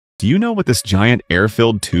Do you know what this giant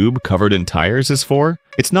air-filled tube covered in tires is for?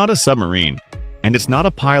 It's not a submarine, and it's not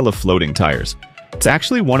a pile of floating tires. It's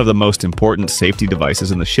actually one of the most important safety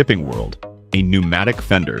devices in the shipping world, a pneumatic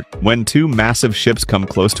fender. When two massive ships come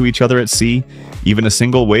close to each other at sea, even a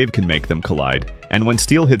single wave can make them collide. And when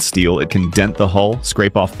steel hits steel, it can dent the hull,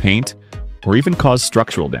 scrape off paint, or even cause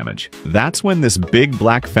structural damage. That's when this big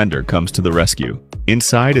black fender comes to the rescue.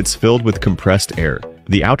 Inside, it's filled with compressed air.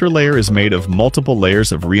 The outer layer is made of multiple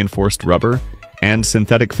layers of reinforced rubber and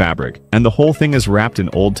synthetic fabric, and the whole thing is wrapped in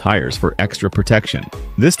old tires for extra protection.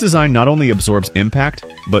 This design not only absorbs impact,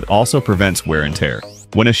 but also prevents wear and tear.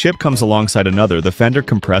 When a ship comes alongside another, the fender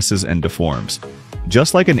compresses and deforms,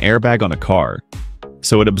 just like an airbag on a car,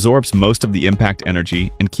 so it absorbs most of the impact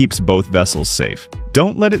energy and keeps both vessels safe.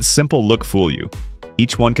 Don't let its simple look fool you.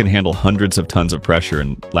 Each one can handle hundreds of tons of pressure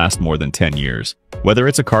and last more than 10 years. Whether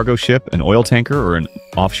it's a cargo ship, an oil tanker, or an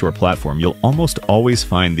offshore platform, you'll almost always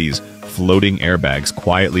find these floating airbags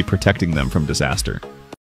quietly protecting them from disaster.